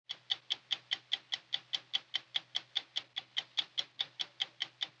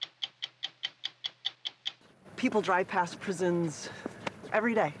People drive past prisons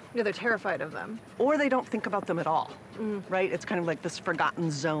every day. Yeah, they're terrified of them. Or they don't think about them at all, right? It's kind of like this forgotten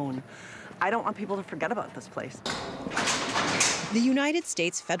zone. I don't want people to forget about this place. The United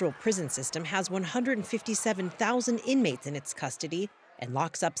States federal prison system has 157,000 inmates in its custody and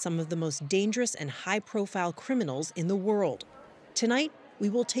locks up some of the most dangerous and high-profile criminals in the world. Tonight, we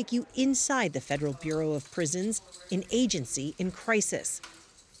will take you inside the Federal Bureau of Prisons, an agency in crisis.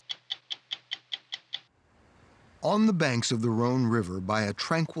 On the banks of the Rhone River by a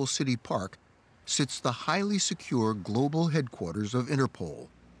tranquil city park sits the highly secure global headquarters of Interpol.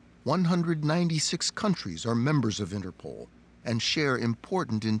 196 countries are members of Interpol and share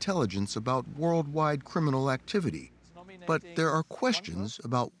important intelligence about worldwide criminal activity. But there are questions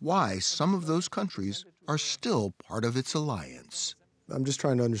about why some of those countries are still part of its alliance. I'm just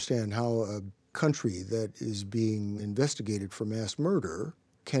trying to understand how a country that is being investigated for mass murder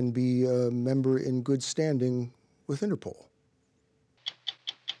can be a member in good standing with Interpol.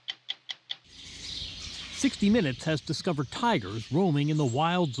 60 Minutes has discovered tigers roaming in the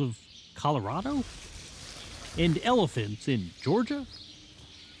wilds of Colorado and elephants in Georgia.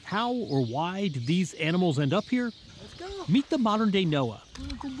 How or why did these animals end up here? Meet the modern-day Noah,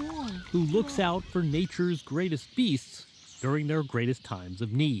 who looks out for nature's greatest beasts during their greatest times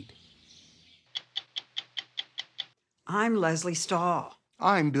of need. I'm Leslie Stahl.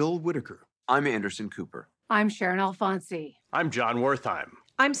 I'm Bill Whitaker. I'm Anderson Cooper. I'm Sharon Alfonsi. I'm John Wertheim.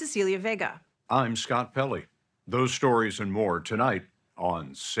 I'm Cecilia Vega. I'm Scott Pelley. Those stories and more tonight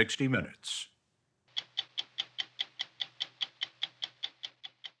on 60 Minutes.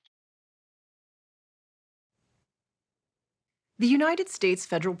 The United States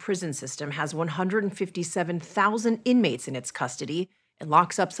federal prison system has 157,000 inmates in its custody and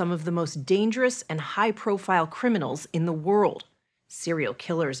locks up some of the most dangerous and high-profile criminals in the world. Serial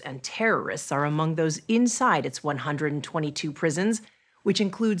killers and terrorists are among those inside its 122 prisons, which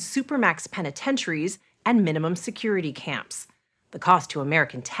includes supermax penitentiaries and minimum security camps. The cost to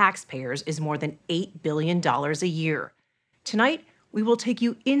American taxpayers is more than $8 billion a year. Tonight, we will take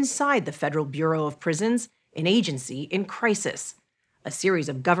you inside the Federal Bureau of Prisons, an agency in crisis. A series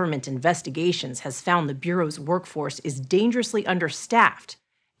of government investigations has found the Bureau's workforce is dangerously understaffed,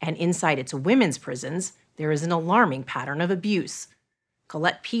 and inside its women's prisons, there is an alarming pattern of abuse.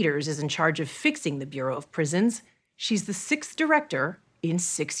 Colette Peters is in charge of fixing the Bureau of Prisons. She's the 6th director in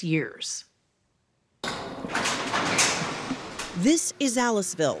 6 years. This is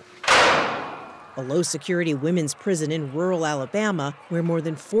Aliceville, a low-security women's prison in rural Alabama where more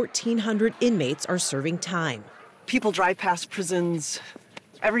than 1,400 inmates are serving time. People drive past prisons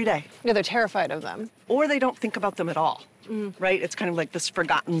every day. Yeah, they're terrified of them. Or they don't think about them at all, right? It's kind of like this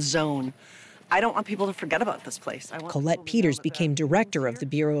forgotten zone. I don't want people to forget about this place. Colette Peters became director of the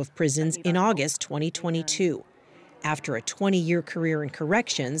Bureau of Prisons in August 2022. After a 20-year career in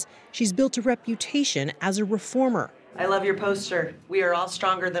corrections, she's built a reputation as a reformer. I love your poster. We are all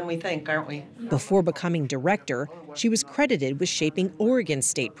stronger than we think, aren't we? Before becoming director, she was credited with shaping Oregon's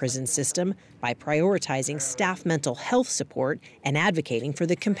state prison system by prioritizing staff mental health support and advocating for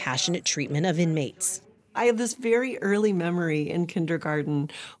the compassionate treatment of inmates. I have this very early memory in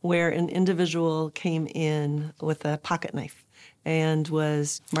kindergarten where an individual came in with a pocket knife and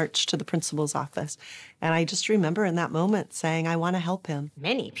was marched to the principal's office. And I just remember in that moment saying, I want to help him.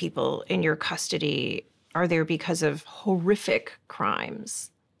 Many people in your custody are there because of horrific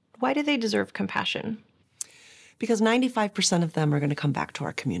crimes. Why do they deserve compassion? Because 95% of them are going to come back to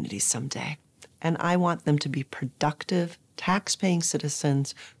our communities someday. And I want them to be productive, tax-paying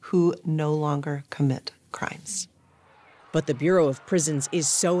citizens who no longer commit crimes. But the Bureau of Prisons is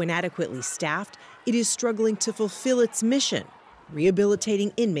so inadequately staffed, it is struggling to fulfill its mission,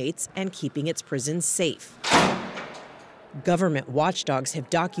 rehabilitating inmates and keeping its prisons safe. Government watchdogs have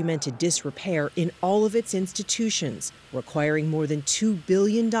documented disrepair in all of its institutions, requiring more than $2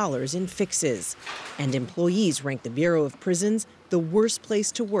 billion in fixes. And employees rank the Bureau of Prisons the worst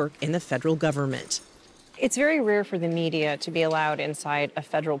place to work in the federal government. It's very rare for the media to be allowed inside a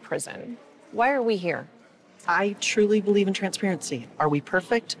federal prison. Why are we here? I truly believe in transparency. Are we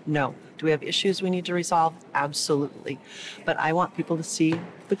perfect? No. Do we have issues we need to resolve? Absolutely. But I want people to see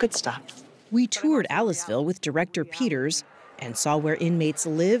the good stuff. We toured Aliceville with Director Peters and saw where inmates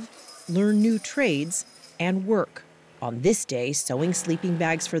live, learn new trades, and work. On this day, sewing sleeping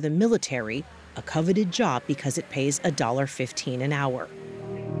bags for the military, a coveted job because it pays $1.15 an hour.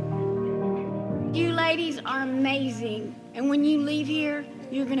 You ladies are amazing, and when you leave here,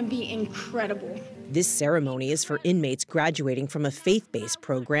 you're going to be incredible. This ceremony is for inmates graduating from a faith-based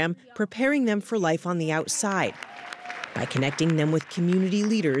program, preparing them for life on the outside. by connecting them with community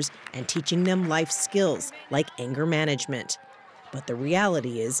leaders and teaching them life skills like anger management. But the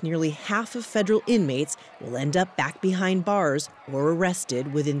reality is nearly half of federal inmates will end up back behind bars or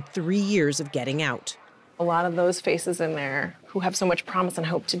arrested within 3 years of getting out. A lot of those faces in there who have so much promise and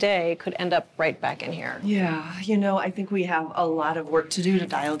hope today could end up right back in here. Yeah, I think we have a lot of work to do to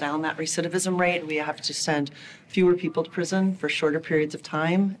dial down that recidivism rate. We have to send fewer people to prison for shorter periods of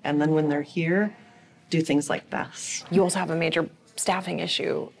time, and then when they're here, do things like this. You also have a major staffing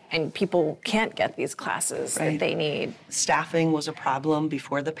issue, and people can't get these classes that they need. Staffing was a problem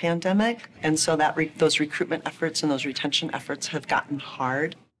before the pandemic, and so those recruitment efforts and those retention efforts have gotten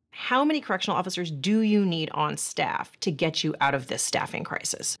hard. How many correctional officers do you need on staff to get you out of this staffing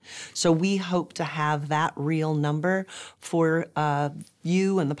crisis? So we hope to have that real number for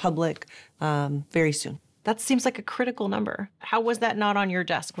you and the public very soon. That seems like a critical number. How was that not on your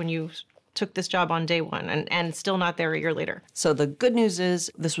desk when you took this job on day one and still not there a year later? So the good news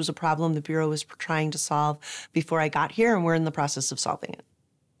is this was a problem the Bureau was trying to solve before I got here, and we're in the process of solving it.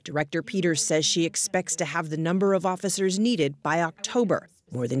 Director Peters says she expects to have the number of officers needed by October,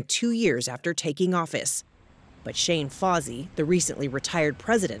 more than 2 years after taking office. But Shane Fawzy, the recently retired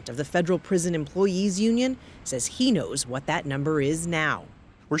president of the Federal Prison Employees Union, says he knows what that number is now.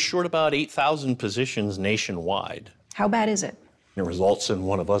 We're short about 8,000 positions nationwide. How bad is it? It results in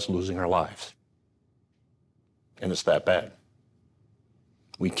one of us losing our lives. And it's that bad.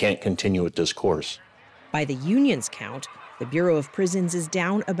 We can't continue at this course. By the union's count, the Bureau of Prisons is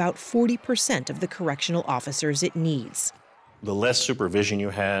down about 40% of the correctional officers it needs. The less supervision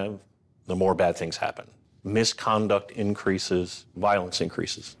you have, the more bad things happen. Misconduct increases, violence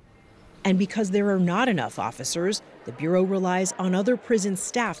increases. And because there are not enough officers, the Bureau relies on other prison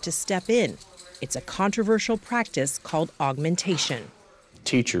staff to step in. It's a controversial practice called augmentation.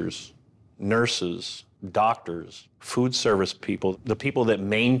 Teachers, nurses, doctors, food service people, the people that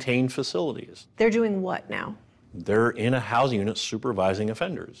maintain facilities. They're doing what now? They're in a housing unit supervising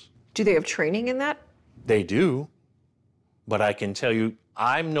offenders. Do they have training in that? They do, but I can tell you,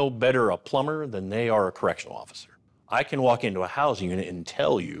 I'm no better a plumber than they are a correctional officer. I can walk into a housing unit and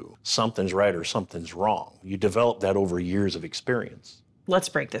tell you something's right or something's wrong. You develop that over years of experience. Let's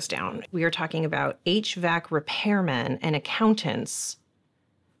break this down. We are talking about HVAC repairmen and accountants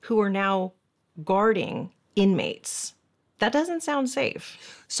who are now guarding inmates. That doesn't sound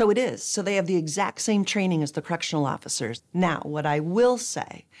safe. So it is. So they have the exact same training as the correctional officers. Now, what I will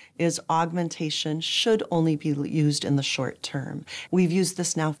say is augmentation should only be used in the short term. We've used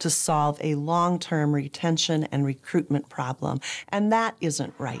this now to solve a long-term retention and recruitment problem, and that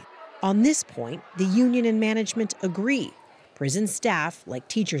isn't right. On this point, the union and management agree. Prison staff, like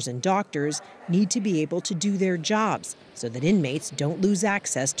teachers and doctors, need to be able to do their jobs so that inmates don't lose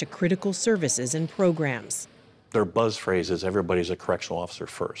access to critical services and programs. Their buzz phrase is everybody's a correctional officer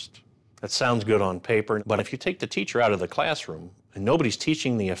first. That sounds good on paper, but if you take the teacher out of the classroom and nobody's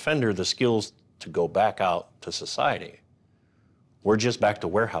teaching the offender the skills to go back out to society, we're just back to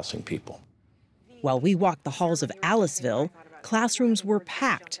warehousing people. While we walked the halls of Aliceville, classrooms were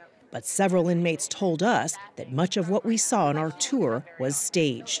packed, but several inmates told us that much of what we saw on our tour was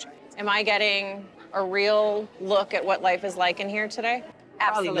staged. Am I getting a real look at what life is like in here today?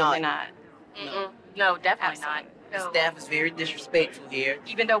 Absolutely not. No, definitely not. The staff is very disrespectful here.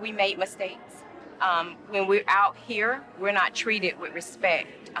 Even though we made mistakes, when we're out here, we're not treated with respect.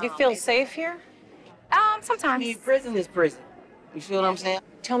 You feel safe here? Sometimes. I mean, prison is prison. You feel what I'm saying?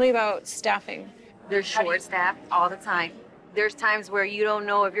 Tell me about staffing. They're short-staffed all the time. There's times where you don't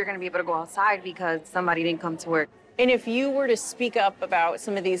know if you're going to be able to go outside because somebody didn't come to work. And if you were to speak up about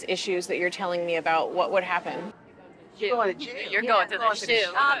some of these issues that you're telling me about, what would happen? You're going to the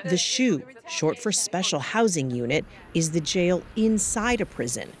SHU. The SHU, short for Special Housing Unit, is the jail inside a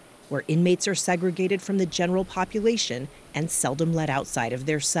prison, where inmates are segregated from the general population and seldom let outside of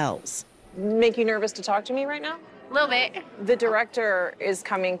their cells. Make you nervous to talk to me right now? A little bit. The director is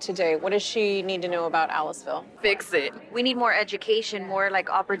coming today. What does she need to know about Aliceville? Fix it. We need more education, more like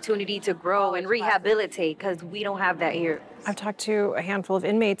opportunity to grow and rehabilitate, because we don't have that here. I've talked to a handful of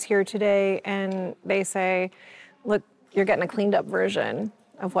inmates here today, and they say, look, you're getting a cleaned up version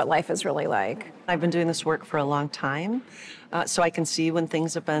of what life is really like. I've been doing this work for a long time, so I can see when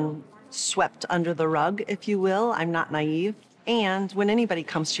things have been swept under the rug, if you will. I'm not naive. And when anybody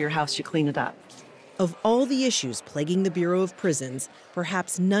comes to your house, you clean it up. Of all the issues plaguing the Bureau of Prisons,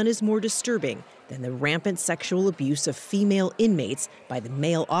 perhaps none is more disturbing than the rampant sexual abuse of female inmates by the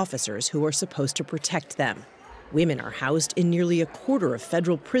male officers who are supposed to protect them. Women are housed in nearly a quarter of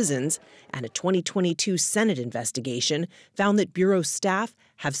federal prisons, and a 2022 Senate investigation found that Bureau staff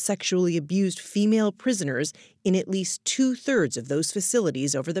have sexually abused female prisoners in at least 2/3 of those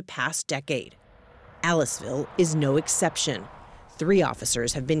facilities over the past decade. Aliceville is no exception. 3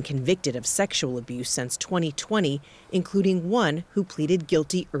 officers have been convicted of sexual abuse since 2020, including one who pleaded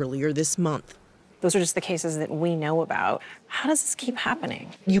guilty earlier this month. Those are just the cases that we know about. How does this keep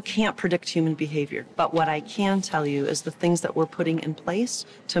happening? You can't predict human behavior, but what I can tell you is the things that we're putting in place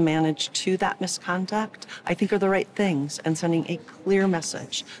to manage to that misconduct, I think are the right things, and sending a clear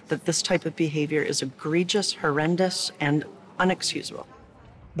message that this type of behavior is egregious, horrendous, and unexcusable.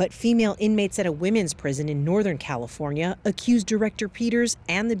 But female inmates at a women's prison in Northern California accuse Director Peters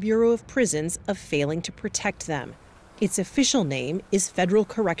and the Bureau of Prisons of failing to protect them. Its official name is Federal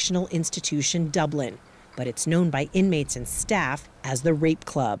Correctional Institution Dublin, but it's known by inmates and staff as the Rape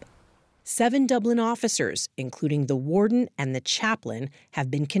Club. 7 Dublin officers, including the warden and the chaplain, have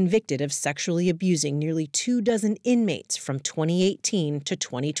been convicted of sexually abusing nearly 24 inmates from 2018 to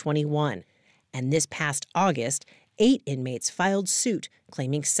 2021. And this past August, 8 inmates filed suit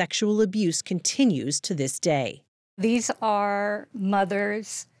claiming sexual abuse continues to this day. These are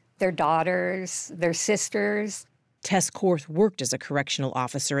mothers, their daughters, their sisters. Tess Korth worked as a correctional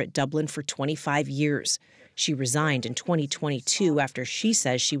officer at Dublin for 25 years. She resigned in 2022 after she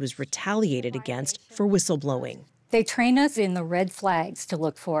says she was retaliated against for whistleblowing. They train us in the red flags to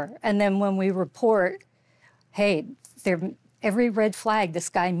look for. And then when we report, hey, every red flag this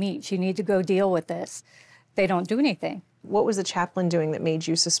guy meets, you need to go deal with this. They don't do anything. What was the chaplain doing that made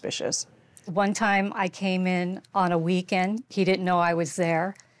you suspicious? One time I came in on a weekend. He didn't know I was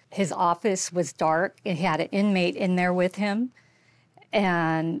there. His office was dark. He had an inmate in there with him.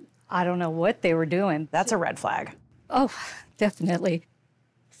 And I don't know what they were doing. That's a red flag. Oh, definitely.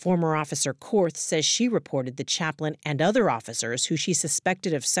 Former Officer Korth says she reported the chaplain and other officers who she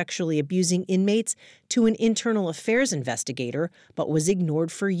suspected of sexually abusing inmates to an internal affairs investigator, but was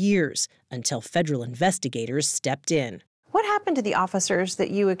ignored for years until federal investigators stepped in. What happened to the officers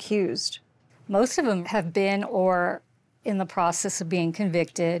that you accused? Most of them have been or in the process of being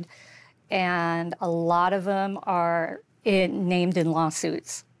convicted, and a lot of them are named in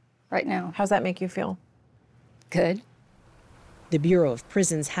lawsuits right now. How's that make you feel? Good. The Bureau of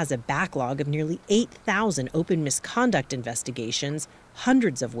Prisons has a backlog of nearly 8,000 open misconduct investigations,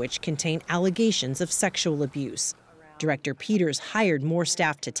 hundreds of which contain allegations of sexual abuse. Director Peters hired more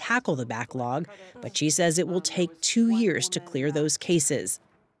staff to tackle the backlog, but she says it will take 2 years to clear those cases.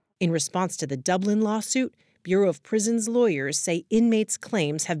 In response to the Dublin lawsuit, Bureau of Prisons lawyers say inmates'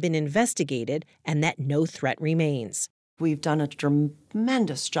 claims have been investigated and that no threat remains. We've done a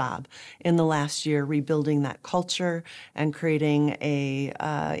tremendous job in the last year rebuilding that culture and creating a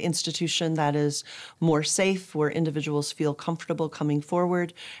institution that is more safe, where individuals feel comfortable coming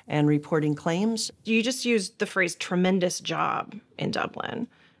forward and reporting claims. You just used the phrase tremendous job in Dublin.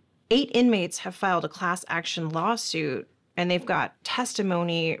 8 inmates have filed a class action lawsuit, and they've got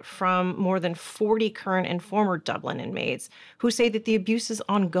testimony from more than 40 current and former Dublin inmates who say that the abuse is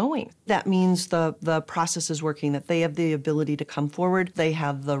ongoing. That means the process is working, that they have the ability to come forward. They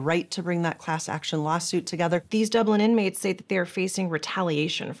have the right to bring that class action lawsuit together. These Dublin inmates say that they are facing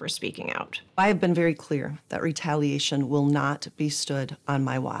retaliation for speaking out. I have been very clear that retaliation will not be stood on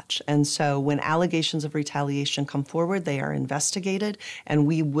my watch. And so when allegations of retaliation come forward, they are investigated, and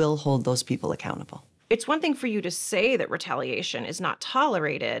we will hold those people accountable. It's one thing for you to say that retaliation is not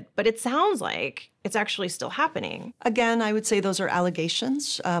tolerated, but it sounds like it's actually still happening. Again, I would say those are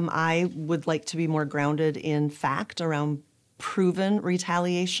allegations. I would like to be more grounded in fact around proven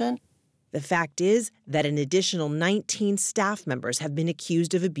retaliation. The fact is that an additional 19 staff members have been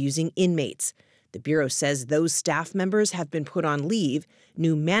accused of abusing inmates. The Bureau says those staff members have been put on leave,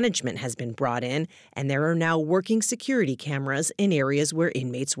 new management has been brought in, and there are now working security cameras in areas where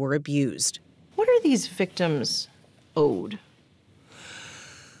inmates were abused. What are these victims owed?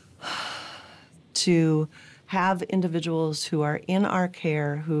 To have individuals who are in our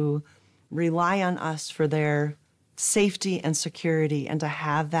care, who rely on us for their safety and security, and to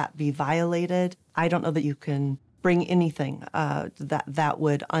have that be violated, I don't know that you can bring anything that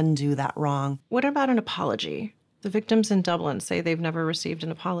would undo that wrong. What about an apology? The victims in Dublin say they've never received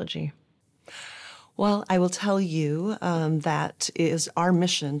an apology. Well, I will tell you that is our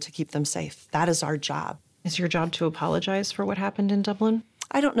mission to keep them safe. That is our job. Is your job to apologize for what happened in Dublin?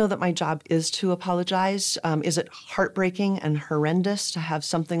 I don't know that my job is to apologize. Is it heartbreaking and horrendous to have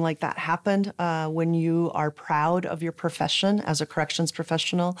something like that happen when you are proud of your profession as a corrections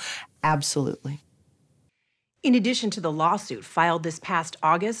professional? Absolutely. In addition to the lawsuit filed this past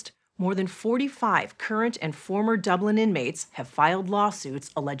August, more than 45 current and former Dublin inmates have filed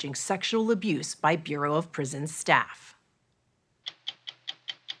lawsuits alleging sexual abuse by Bureau of Prisons staff.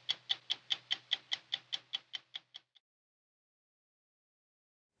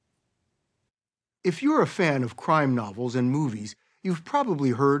 If you're a fan of crime novels and movies, you've probably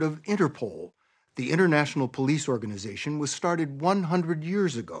heard of Interpol. The International Police Organization was started 100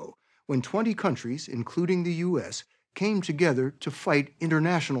 years ago when 20 countries, including the U.S., came together to fight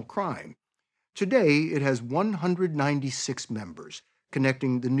international crime. Today, it has 196 members,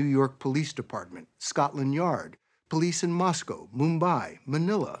 connecting the New York Police Department, Scotland Yard, police in Moscow, Mumbai,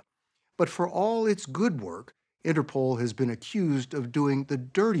 Manila. But for all its good work, Interpol has been accused of doing the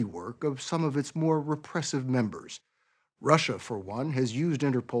dirty work of some of its more repressive members. Russia, for one, has used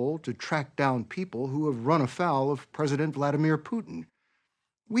Interpol to track down people who have run afoul of President Vladimir Putin.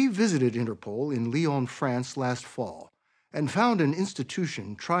 We visited Interpol in Lyon, France last fall and found an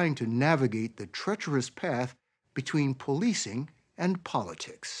institution trying to navigate the treacherous path between policing and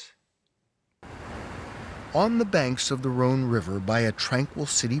politics. On the banks of the Rhone River by a tranquil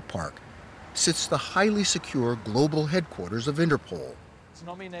city park sits the highly secure global headquarters of Interpol.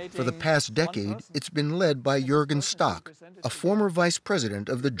 For the past decade, it's been led by Jürgen Stock, a former vice president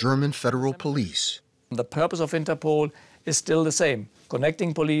of the German Federal Police. The purpose of Interpol is still the same,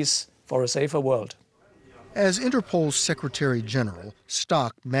 connecting police for a safer world. As Interpol's Secretary General,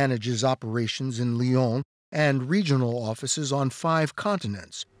 Stock manages operations in Lyon and regional offices on 5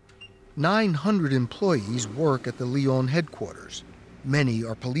 continents. 900 employees work at the Lyon headquarters. Many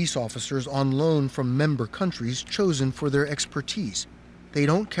are police officers on loan from member countries chosen for their expertise. They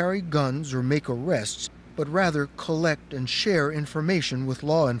don't carry guns or make arrests, but rather collect and share information with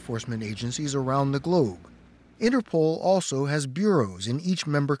law enforcement agencies around the globe. Interpol also has bureaus in each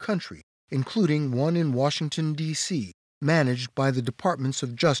member country, including one in Washington, D.C., managed by the Departments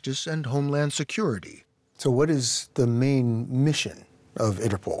of Justice and Homeland Security. So what is the main mission of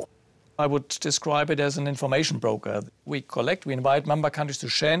Interpol? I would describe it as an information broker. We invite member countries to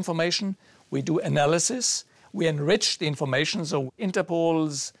share information, we do analysis, we enrich the information, so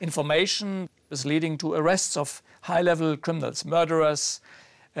Interpol's information is leading to arrests of high-level criminals, murderers,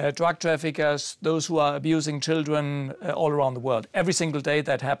 drug traffickers, those who are abusing children all around the world. Every single day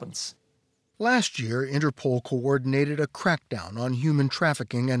that happens. Last year, Interpol coordinated a crackdown on human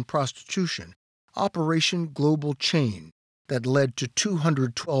trafficking and prostitution, Operation Global Chain, that led to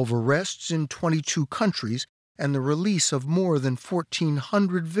 212 arrests in 22 countries and the release of more than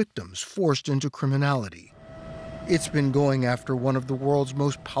 1,400 victims forced into criminality. It's been going after one of the world's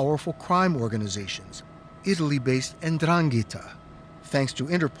most powerful crime organizations, Italy-based 'Ndrangheta. Thanks to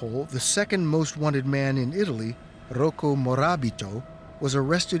Interpol, the second most wanted man in Italy, Rocco Morabito, was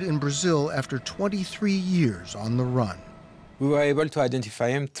arrested in Brazil after 23 years on the run. We were able to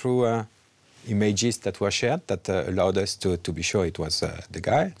identify him through images that were shared that allowed us to be sure it was the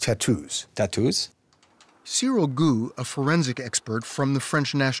guy. Tattoos. Tattoos. Cyril Gou, a forensic expert from the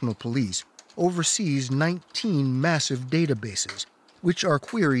French National Police, oversees 19 massive databases, which are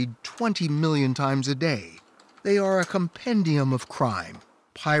queried 20 million times a day. They are a compendium of crime,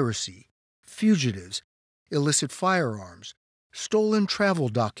 piracy, fugitives, illicit firearms, stolen travel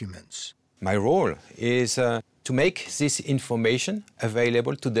documents. My role is to make this information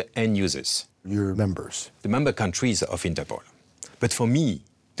available to the end users. Your members. The member countries of Interpol. But for me,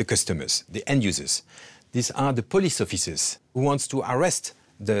 the customers, the end users, these are the police officers who want to arrest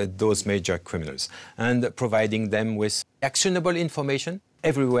those major criminals and providing them with actionable information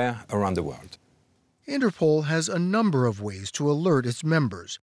everywhere around the world. Interpol has a number of ways to alert its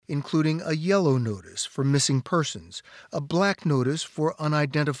members, including a yellow notice for missing persons, a black notice for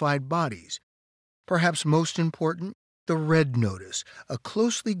unidentified bodies. Perhaps most important, the red notice, a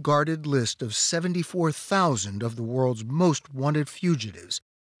closely guarded list of 74,000 of the world's most wanted fugitives,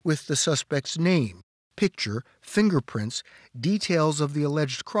 with the suspect's name, picture, fingerprints, details of the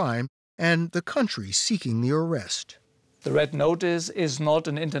alleged crime, and the country seeking the arrest. The red notice is not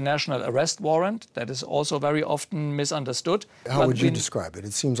an international arrest warrant. That is also very often misunderstood. How would you describe it?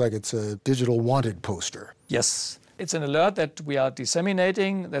 It seems like it's a digital wanted poster. Yes. It's an alert that we are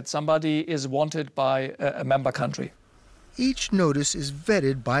disseminating that somebody is wanted by a member country. Each notice is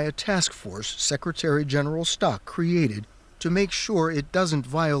vetted by a task force Secretary General Stock created to make sure it doesn't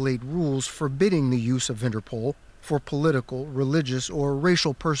violate rules forbidding the use of Interpol for political, religious, or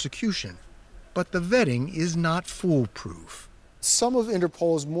racial persecution. But the vetting is not foolproof. Some of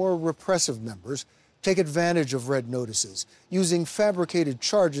Interpol's more repressive members take advantage of red notices, using fabricated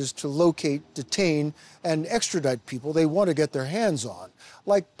charges to locate, detain, and extradite people they want to get their hands on,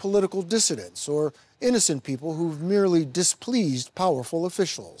 like political dissidents or innocent people who've merely displeased powerful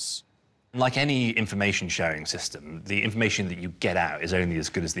officials. Like any information sharing system, the information that you get out is only as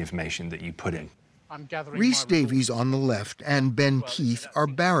good as the information that you put in. Rhys Davies on the left and Ben Keith are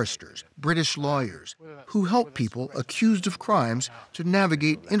barristers, British lawyers, who help people accused of crimes to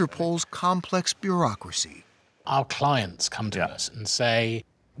navigate Interpol's complex bureaucracy. Our clients come to us and say,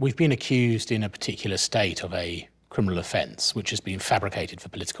 we've been accused in a particular state of a criminal offence which has been fabricated for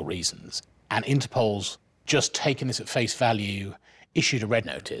political reasons, and Interpol's just taken this at face value, issued a red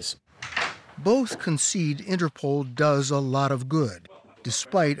notice. Both concede Interpol does a lot of good,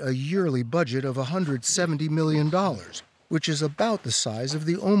 despite a yearly budget of $170 million, which is about the size of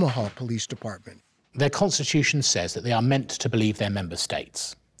the Omaha Police Department. Their constitution says that they are meant to believe their member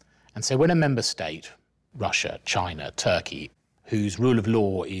states. And so when a member state, Russia, China, Turkey, whose rule of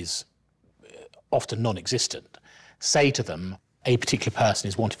law is often non-existent, say to them a particular person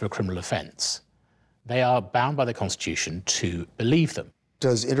is wanted for a criminal offence, they are bound by the constitution to believe them.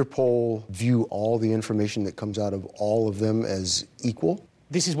 Does Interpol view all the information that comes out of all of them as equal?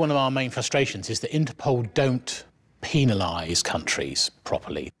 This is one of our main frustrations, is that Interpol don't penalise countries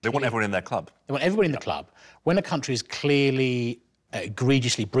properly. They want everyone in their club. They want everyone in the club. When a country is clearly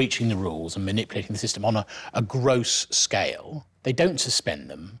egregiously breaching the rules and manipulating the system on a gross scale, they don't suspend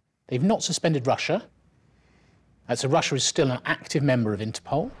them. They've not suspended Russia. So Russia is still an active member of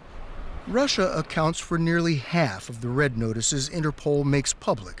Interpol. Russia accounts for nearly half of the red notices Interpol makes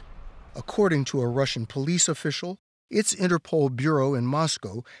public. According to a Russian police official, its Interpol bureau in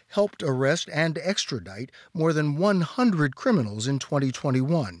Moscow helped arrest and extradite more than 100 criminals in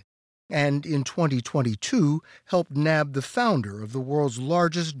 2021, and in 2022 helped nab the founder of the world's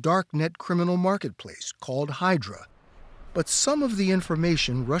largest darknet criminal marketplace, called Hydra. But some of the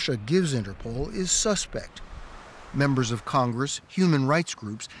information Russia gives Interpol is suspect. Members of Congress, human rights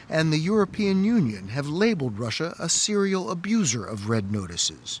groups, and the European Union have labeled Russia a serial abuser of red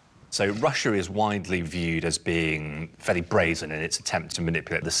notices. So Russia is widely viewed as being fairly brazen in its attempt to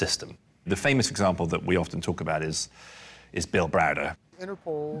manipulate the system. The famous example that we often talk about is Bill Browder.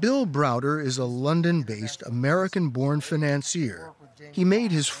 Bill Browder is a London-based, American-born financier. He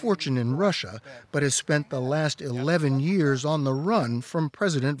made his fortune in Russia, but has spent the last 11 years on the run from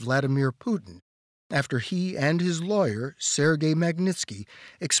President Vladimir Putin, after he and his lawyer, Sergei Magnitsky,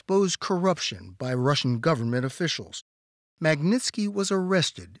 exposed corruption by Russian government officials. Magnitsky was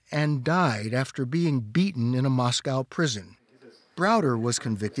arrested and died after being beaten in a Moscow prison. Browder was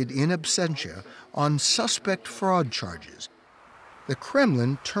convicted in absentia on suspect fraud charges. The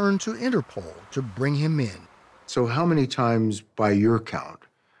Kremlin turned to Interpol to bring him in. So how many times, by your count,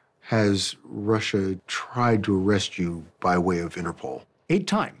 has Russia tried to arrest you by way of Interpol? 8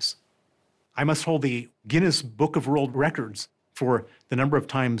 times. I must hold the Guinness Book of World Records for the number of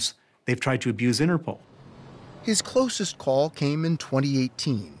times they've tried to abuse Interpol. His closest call came in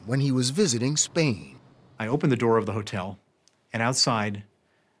 2018, when he was visiting Spain. I opened the door of the hotel, and outside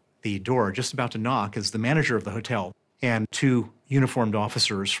the door, just about to knock, is the manager of the hotel and 2 uniformed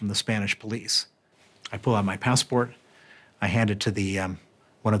officers from the Spanish police. I pull out my passport, I hand it to the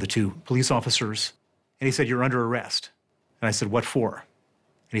one of the 2 police officers, and he said, "You're under arrest." And I said, "What for?"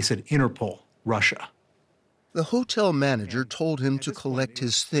 And he said, "Interpol, Russia." The hotel manager told him to collect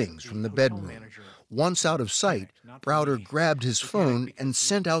his things from the bedroom. Once out of sight, Browder grabbed his phone and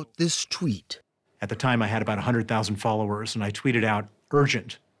sent out this tweet. At the time, I had about 100,000 followers, and I tweeted out,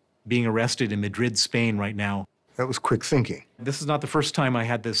 "Urgent, being arrested in Madrid, Spain right now." That was quick thinking. This is not the first time I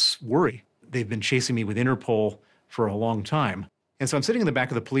had this worry. They've been chasing me with Interpol for a long time. And so I'm sitting in the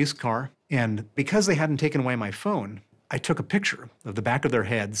back of the police car, and because they hadn't taken away my phone, I took a picture of the back of their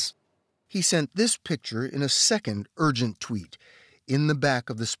heads. He sent this picture in a second urgent tweet, in the back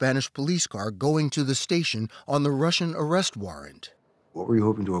of the Spanish police car going to the station on the Russian arrest warrant. What were you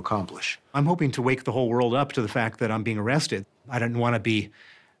hoping to accomplish? I'm hoping to wake the whole world up to the fact that I'm being arrested. I didn't want to be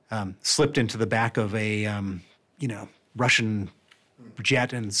slipped into the back of a, Russian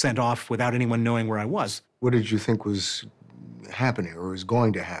jet and sent off without anyone knowing where I was. What did you think was happening or was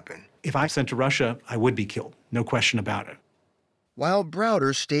going to happen? If I sent to Russia, I would be killed, no question about it. While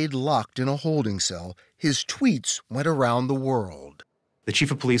Browder stayed locked in a holding cell, his tweets went around the world. The chief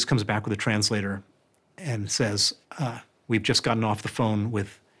of police comes back with a translator and says, "We've just gotten off the phone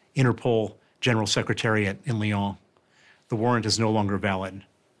with Interpol General Secretariat in Lyon. The warrant is no longer valid.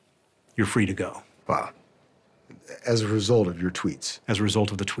 You're free to go." Wow. As a result of your tweets? As a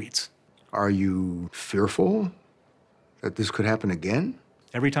result of the tweets. Are you fearful that this could happen again?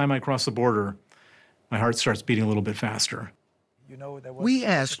 Every time I cross the border, my heart starts beating a little bit faster. We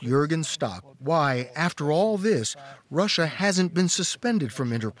asked Jürgen Stock why, after all this, Russia hasn't been suspended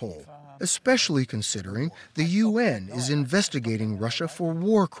from Interpol, especially considering the UN is investigating Russia for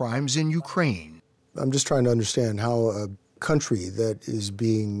war crimes in Ukraine. I'm just trying to understand how country that is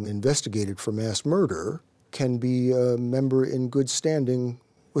being investigated for mass murder can be a member in good standing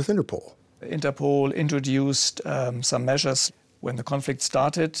with Interpol. Interpol introduced some measures when the conflict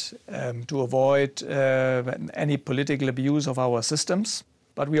started to avoid any political abuse of our systems.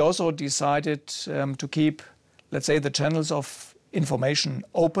 But we also decided to keep, let's say, the channels of information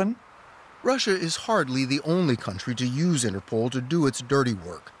open. Russia is hardly the only country to use Interpol to do its dirty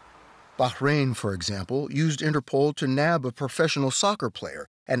work. Bahrain, for example, used Interpol to nab a professional soccer player,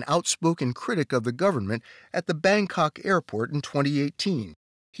 an outspoken critic of the government, at the Bangkok airport in 2018.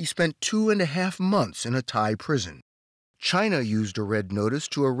 He spent 2.5 months in a Thai prison. China used a red notice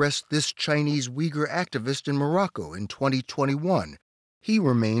to arrest this Chinese Uyghur activist in Morocco in 2021. He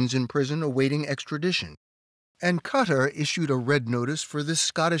remains in prison awaiting extradition. And Qatar issued a red notice for this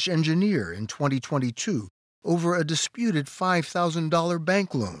Scottish engineer in 2022 over a disputed $5,000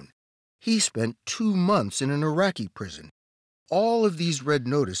 bank loan. He spent 2 months in an Iraqi prison. All of these red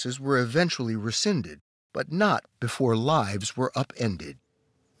notices were eventually rescinded, but not before lives were upended.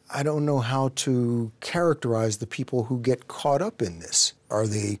 I don't know how to characterize the people who get caught up in this. Are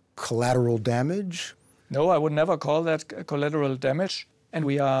they collateral damage? No, I would never call that collateral damage. And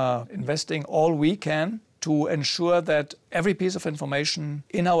we are investing all we can to ensure that every piece of information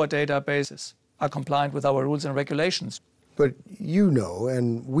in our databases are compliant with our rules and regulations. But you know,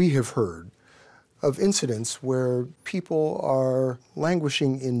 and we have heard, of incidents where people are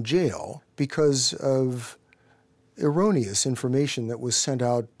languishing in jail because of erroneous information that was sent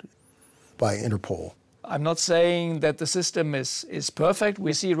out by Interpol. I'm not saying that the system is perfect.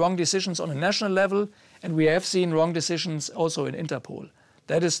 We see wrong decisions on a national level, and we have seen wrong decisions also in Interpol.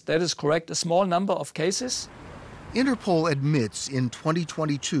 That is correct. A small number of cases. Interpol admits in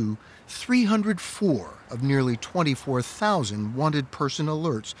 2022, 304 of nearly 24,000 wanted person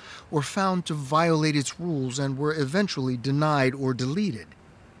alerts were found to violate its rules and were eventually denied or deleted.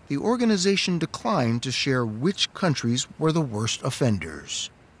 The organization declined to share which countries were the worst offenders.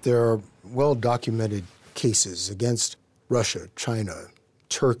 There are well-documented cases against Russia, China,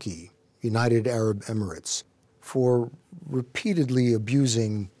 Turkey, United Arab Emirates for repeatedly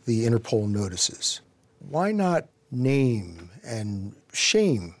abusing the Interpol notices. Why not name and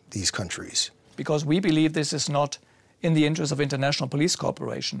shame these countries? Because we believe this is not in the interest of international police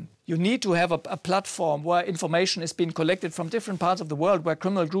cooperation. You need to have a platform where information is being collected from different parts of the world where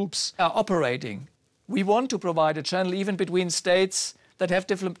criminal groups are operating. We want to provide a channel even between states that have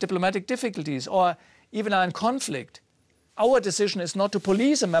diplomatic difficulties or even are in conflict. Our decision is not to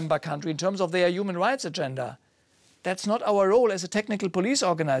police a member country in terms of their human rights agenda. That's not our role as a technical police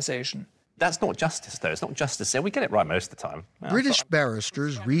organization. That's not justice, though. It's not justice. We get it right most of the time. British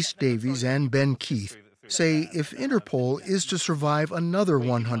barristers Rhys Davies and Ben Keith say if Interpol is to survive another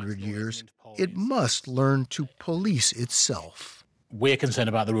 100 years, it must learn to police itself. We're concerned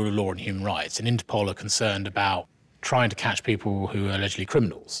about the rule of law and human rights, and Interpol are concerned about trying to catch people who are allegedly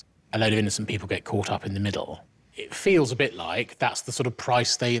criminals. A load of innocent people get caught up in the middle. It feels a bit like that's the sort of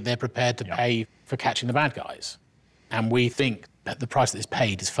price they're prepared to pay for catching the bad guys. And we think that the price that is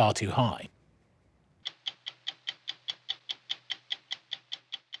paid is far too high.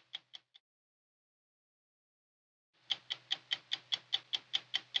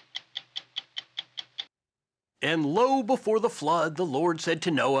 And lo, before the flood, the Lord said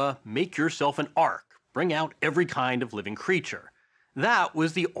to Noah, "Make yourself an ark, bring out every kind of living creature." That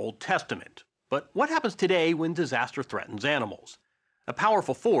was the Old Testament. But what happens today when disaster threatens animals? A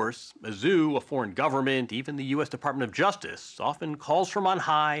powerful force, a zoo, a foreign government, even the U.S. Department of Justice, often calls from on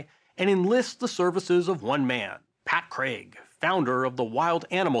high and enlists the services of one man, Pat Craig, founder of the Wild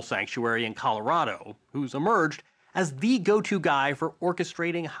Animal Sanctuary in Colorado, who's emerged as the go-to guy for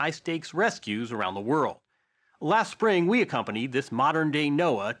orchestrating high-stakes rescues around the world. Last spring, we accompanied this modern-day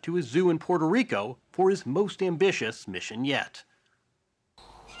Noah to a zoo in Puerto Rico for his most ambitious mission yet.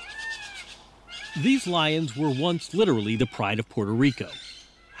 These lions were once literally the pride of Puerto Rico,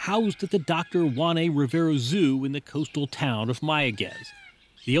 housed at the Dr. Juan A. Rivera Zoo in the coastal town of Mayaguez,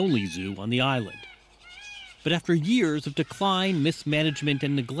 the only zoo on the island. But after years of decline, mismanagement,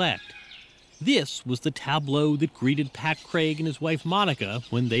 and neglect, this was the tableau that greeted Pat Craig and his wife Monica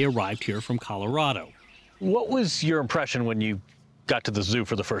when they arrived here from Colorado. What was your impression when you got to the zoo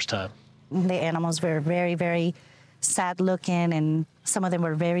for the first time? The animals were very, very sad looking, and some of them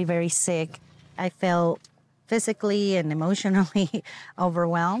were very, very sick. I felt physically and emotionally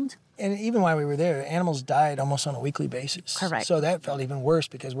overwhelmed. And even while we were there, animals died almost on a weekly basis. Correct. So that felt even worse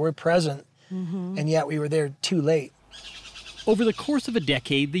because we're present, and yet we were there too late. Over the course of a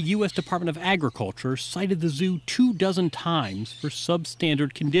decade, the U.S. Department of Agriculture cited the zoo 24 times for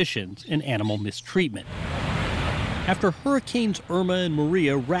substandard conditions and animal mistreatment. After Hurricanes Irma and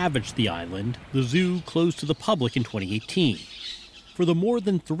Maria ravaged the island, the zoo closed to the public in 2018. For the more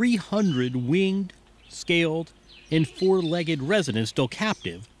than 300 winged, scaled, and four-legged residents still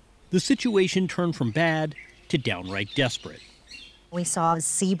captive, the situation turned from bad to downright desperate. We saw a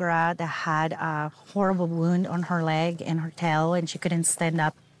zebra that had a horrible wound on her leg and her tail, and she couldn't stand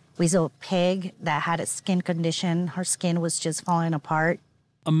up. We saw a pig that had a skin condition. Her skin was just falling apart.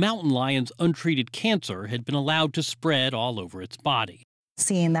 A mountain lion's untreated cancer had been allowed to spread all over its body.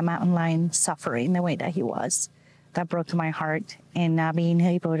 Seeing the mountain lion suffering the way that he was, that broke my heart. And not being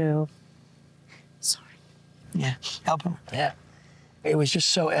able to, Yeah, help him. Yeah. It was just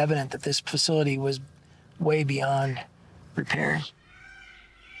so evident that this facility was way beyond repair.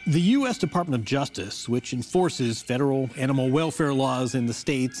 The U.S. Department of Justice, which enforces federal animal welfare laws in the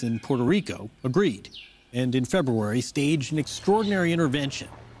states and Puerto Rico, agreed, and in February staged an extraordinary intervention,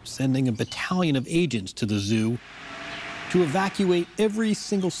 sending a battalion of agents to the zoo to evacuate every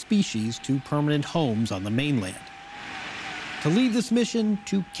single species to permanent homes on the mainland. To lead this mission,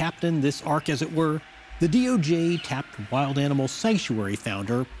 to captain this ark, as it were, the DOJ tapped wild animal sanctuary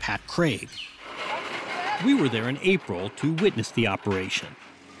founder Pat Craig. We were there in April to witness the operation.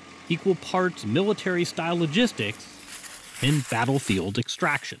 Equal parts military-style logistics and battlefield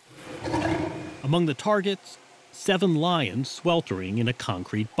extraction. Among the targets, 7 lions sweltering in a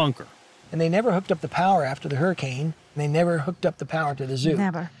concrete bunker. And they never hooked up the power after the hurricane. They never hooked up the power to the zoo.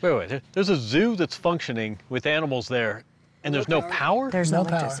 Never. Wait. There's a zoo that's functioning with animals there, and there's no power? There's no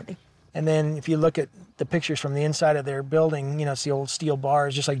electricity. And then if you look at the pictures from the inside of their building, you know, it's the old steel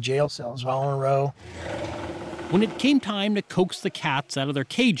bars, just like jail cells all in a row. When it came time to coax the cats out of their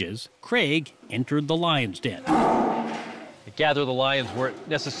cages, Craig entered the lion's den. I gather the lions weren't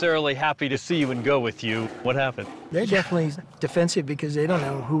necessarily happy to see you and go with you. What happened? They're definitely defensive because they don't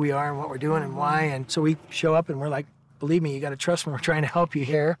know who we are and what we're doing and why. And so we show up and we're like, believe me, you got to trust me. We're trying to help you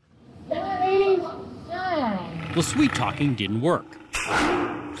here. The sweet-talking didn't work.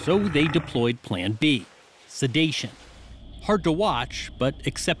 So they deployed Plan B, sedation. Hard to watch, but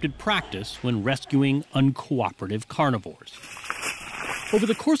accepted practice when rescuing uncooperative carnivores. Over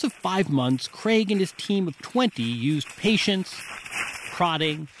the course of 5 months, Craig and his team of 20 used patience,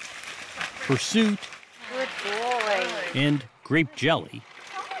 prodding, pursuit, and grape jelly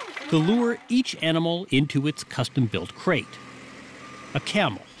to lure each animal into its custom-built crate. A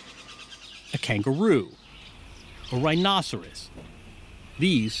camel, a kangaroo, a rhinoceros,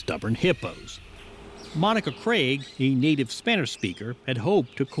 these stubborn hippos. Monica Craig, a native Spanish speaker, had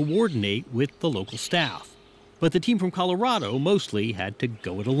hoped to coordinate with the local staff. But the team from Colorado mostly had to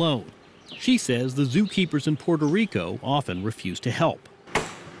go it alone. She says the zookeepers in Puerto Rico often refuse to help.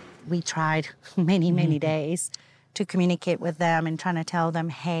 We tried many days to communicate with them and trying to tell them,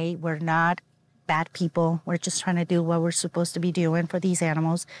 hey, we're not bad people. We're just trying to do what we're supposed to be doing for these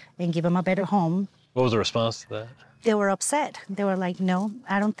animals and give them a better home. What was the response to that? They were upset. They were like, no,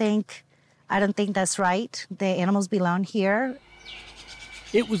 I don't think that's right. The animals belong here.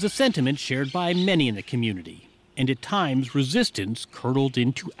 It was a sentiment shared by many in the community, and at times resistance curdled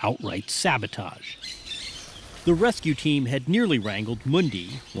into outright sabotage. The rescue team had nearly wrangled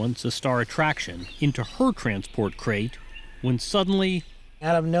Mundi, once a star attraction, into her transport crate when suddenly,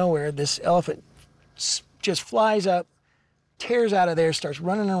 out of nowhere, this elephant just flies up, tears out of there, starts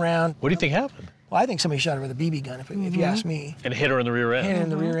running around. What do you think happened? Well, I think somebody shot her with a BB gun, if you ask me. And hit her in the rear end? Hit her in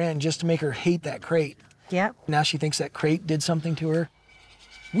the rear end just to make her hate that crate. Yep. Now she thinks that crate did something to her.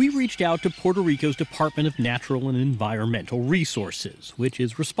 we reached out to Puerto Rico's Department of Natural and Environmental Resources, which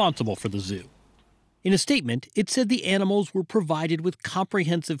is responsible for the zoo. In a statement, it said the animals were provided with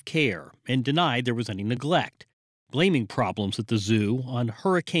comprehensive care and denied there was any neglect, blaming problems at the zoo on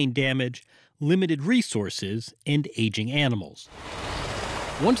hurricane damage, limited resources, and aging animals.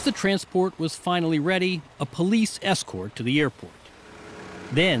 Once the transport was finally ready, a police escort to the airport.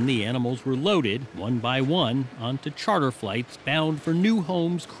 Then the animals were loaded, one by one, onto charter flights bound for new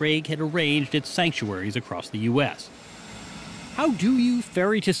homes Craig had arranged at sanctuaries across the U.S. How do you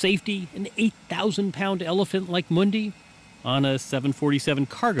ferry to safety an 8,000-pound elephant like Mundi? On a 747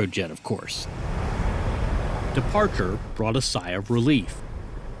 cargo jet, of course. Departure brought a sigh of relief.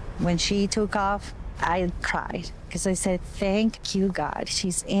 When she took off, I cried because I said, thank you, God.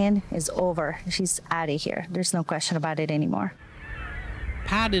 She's in, it's over. She's out of here. There's no question about it anymore.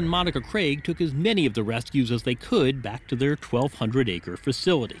 Pat and Monica Craig took as many of the rescues as they could back to their 1,200-acre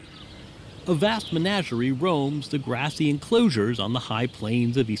facility. A vast menagerie roams the grassy enclosures on the high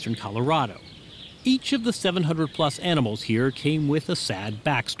plains of eastern Colorado. Each of the 700-plus animals here came with a sad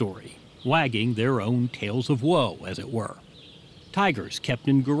backstory, wagging their own tales of woe, as it were. Tigers kept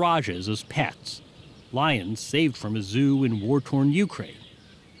in garages as pets. lions saved from a zoo in war-torn Ukraine,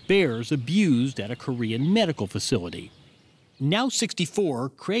 bears abused at a Korean medical facility. Now 64,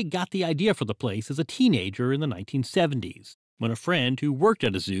 Craig got the idea for the place as a teenager in the 1970s, when a friend who worked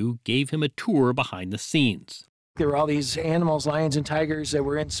at a zoo gave him a tour behind the scenes. There were all these animals, lions and tigers, that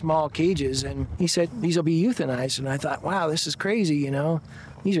were in small cages, and he said, these will be euthanized. And I thought, wow, this is crazy, you know.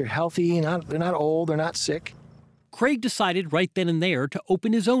 These are healthy, they're not old, they're not sick. Craig decided right then and there to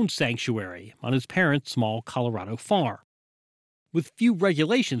open his own sanctuary on his parents' small Colorado farm. With few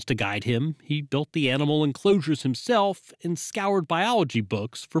regulations to guide him, he built the animal enclosures himself and scoured biology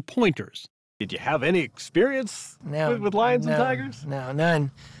books for pointers. Did you have any experience with lions and tigers? No,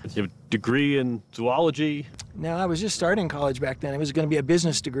 none. Did you have a degree in zoology? No, I was just starting college back then. It was going to be a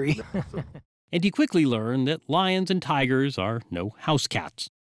business degree. And he quickly learned that lions and tigers are no house cats.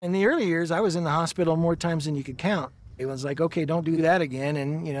 In the early years, I was in the hospital more times than you could count. It was like, okay, don't do that again.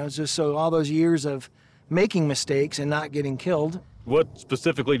 And, you know, it's just so all those years of making mistakes and not getting killed. What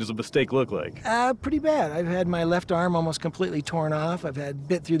specifically does a mistake look like? Pretty bad. I've had my left arm almost completely torn off. I've had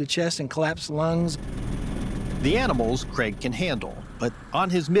bit through the chest and collapsed lungs. The animals Craig can handle, but on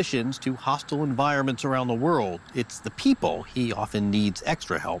his missions to hostile environments around the world, it's the people he often needs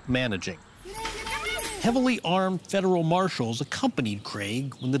extra help managing. Heavily armed federal marshals accompanied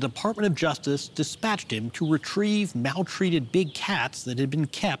Craig when the Department of Justice dispatched him to retrieve maltreated big cats that had been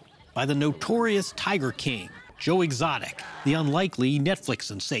kept by the notorious Tiger King, Joe Exotic, the unlikely Netflix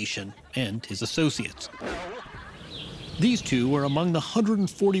sensation, and his associates. These two were among the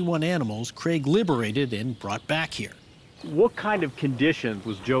 141 animals Craig liberated and brought back here. What kind of conditions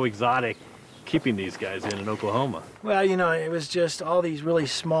was Joe Exotic keeping these guys in Oklahoma? Well, you know, it was just all these really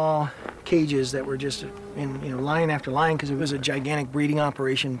small cages that were just in, you know, line after line, because it was a gigantic breeding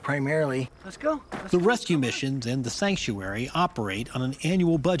operation primarily. Let's go. The rescue missions and the sanctuary operate on an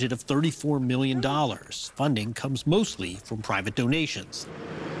annual budget of $34 million. Funding comes mostly from private donations.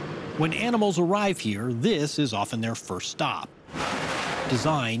 When animals arrive here, this is often their first stop,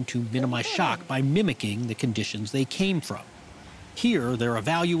 designed to minimize shock by mimicking the conditions they came from. Here, they're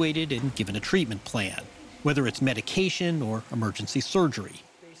evaluated and given a treatment plan, whether it's medication or emergency surgery.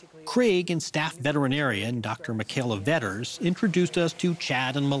 Craig and staff veterinarian Dr. Michaela Vetters introduced us to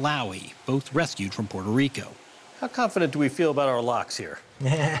Chad and Malawi, both rescued from Puerto Rico. How confident do we feel about our locks here?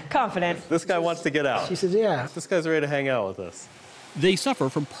 Confident. This guy wants to get out. She says, yeah. This guy's ready to hang out with us. They suffer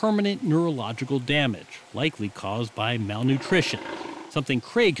from permanent neurological damage, likely caused by malnutrition, something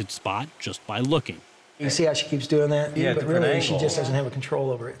Craig could spot just by looking. You see how she keeps doing that? Yeah, but really, she just doesn't have a control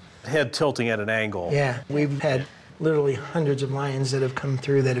over it. Head tilting at an angle. Yeah, we've had literally hundreds of lions that have come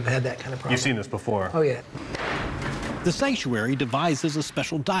through that have had that kind of problem. You've seen this before. Oh, yeah. The sanctuary devises a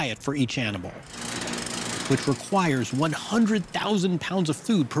special diet for each animal, which requires 100,000 pounds of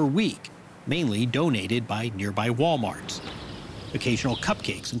food per week, mainly donated by nearby Walmarts. Occasional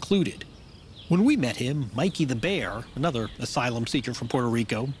cupcakes included. When we met him, Mikey the bear, another asylum seeker from Puerto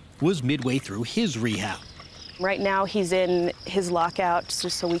Rico, was midway through his rehab. Right now he's in his lockout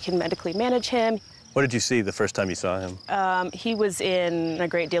just so we can medically manage him. What did you see the first time you saw him? He was in a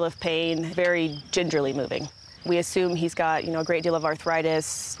great deal of pain, very gingerly moving. We assume he's got, you know, a great deal of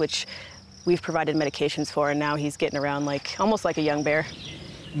arthritis, which we've provided medications for, and now he's getting around like almost like a young bear.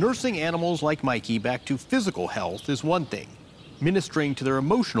 Nursing animals like Mikey back to physical health is one thing. Ministering to their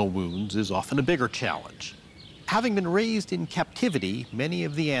emotional wounds is often a bigger challenge. Having been raised in captivity, many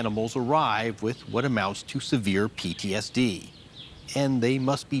of the animals arrive with what amounts to severe PTSD. And they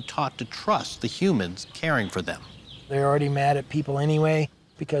must be taught to trust the humans caring for them. They're already mad at people anyway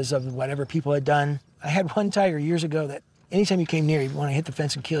because of whatever people had done. I had one tiger years ago that anytime you came near, he'd want to hit the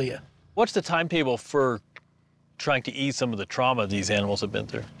fence and kill you. What's the timetable for trying to ease some of the trauma these animals have been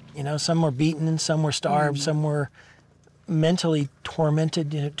through? You know, some were beaten and some were starved, some were mentally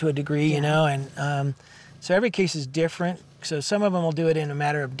tormented to a degree, you know, and so every case is different. So some of them will do it in a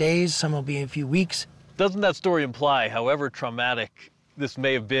matter of days, some will be in a few weeks. Doesn't that story imply, however traumatic this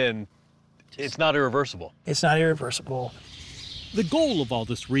may have been, it's not irreversible? It's not irreversible. The goal of all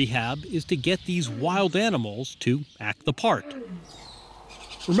this rehab is to get these wild animals to act the part.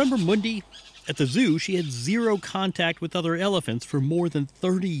 Remember Mundi? At the zoo, she had zero contact with other elephants for more than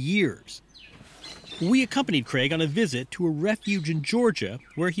 30 years. We accompanied Craig on a visit to a refuge in Georgia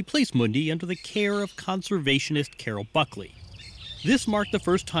where he placed Mundi under the care of conservationist Carol Buckley. This marked the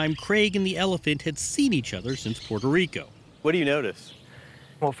first time Craig and the elephant had seen each other since Puerto Rico. What do you notice?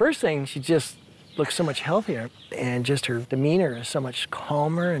 Well, first thing, she just looks so much healthier, and just her demeanor is so much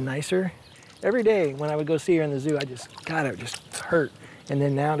calmer and nicer. Every day when I would go see her in the zoo, I just, God, it just hurt. And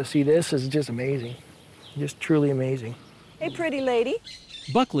then now to see this is just amazing, just truly amazing. Hey, pretty lady.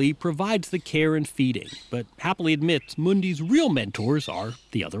 Buckley provides the care and feeding, but happily admits Mundi's real mentors are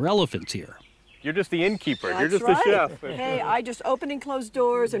the other elephants here. You're just the innkeeper. That's You're just right. the chef. Hey, I just open and close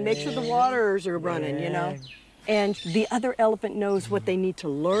doors and make sure the waters are running, you know. And the other elephant knows what they need to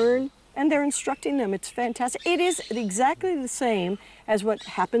learn, and they're instructing them. It's fantastic. It is exactly the same as what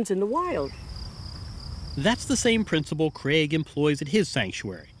happens in the wild. That's the same principle Craig employs at his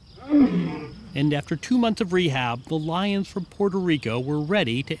sanctuary. And after 2 months of rehab, the lions from Puerto Rico were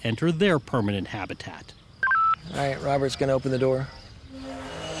ready to enter their permanent habitat. All right, Robert's going to open the door.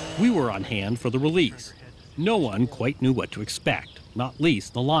 We were on hand for the release. No one quite knew what to expect, not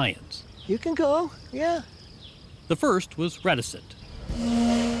least the lions. You can go, yeah. The first was reticent.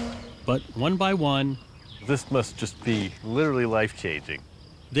 But one by one, This must just be literally life-changing.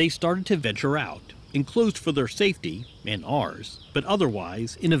 they started to venture out, enclosed for their safety, and ours, but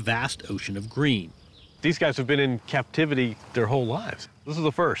otherwise in a vast ocean of green. These guys have been in captivity their whole lives. This is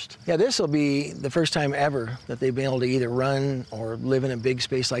the first. Yeah, this will be the first time ever that they've been able to either run or live in a big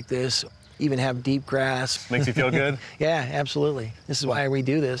space like this, even have deep grass. Makes you feel good? Yeah, absolutely. This is why we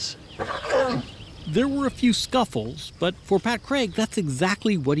do this. There were a few scuffles, but for Pat Craig, that's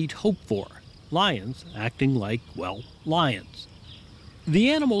exactly what he'd hoped for. Lions acting like, well, lions. The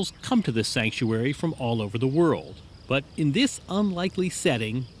animals come to this sanctuary from all over the world, but in this unlikely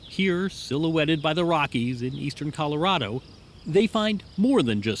setting, here silhouetted by the Rockies in eastern Colorado, they find more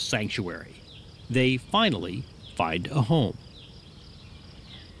than just sanctuary. They finally find a home.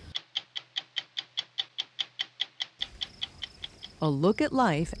 A look at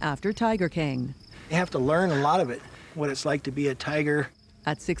life after Tiger King. You have to learn a lot of it, what it's like to be a tiger.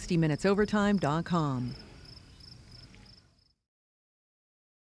 At 60minutesovertime.com.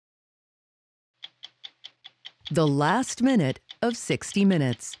 The last minute of 60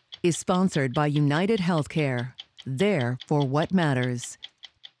 Minutes is sponsored by United Healthcare. There for what matters.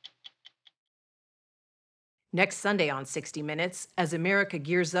 Next Sunday on 60 Minutes, as America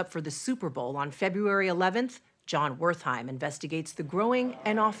gears up for the Super Bowl on February 11th, John Wertheim investigates the growing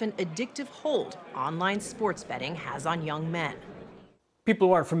and often addictive hold online sports betting has on young men. People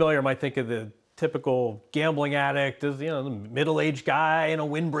who aren't familiar might think of the typical gambling addict as, the middle-aged guy and a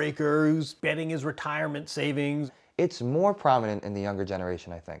windbreaker who's betting his retirement savings. It's more prominent in the younger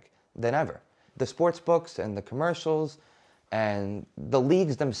generation, I think, than ever. The sports books and the commercials and the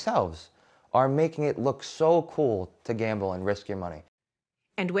leagues themselves are making it look so cool to gamble and risk your money.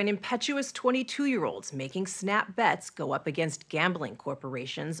 And when impetuous 22-year-olds making snap bets go up against gambling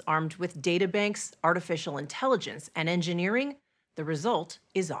corporations armed with data banks, artificial intelligence, and engineering, the result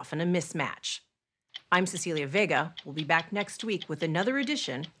is often a mismatch. I'm Cecilia Vega. We'll be back next week with another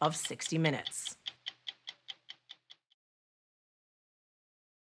edition of 60 Minutes.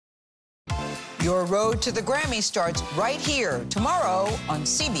 Your road to the Grammy starts right here tomorrow on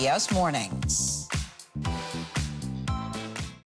CBS Mornings.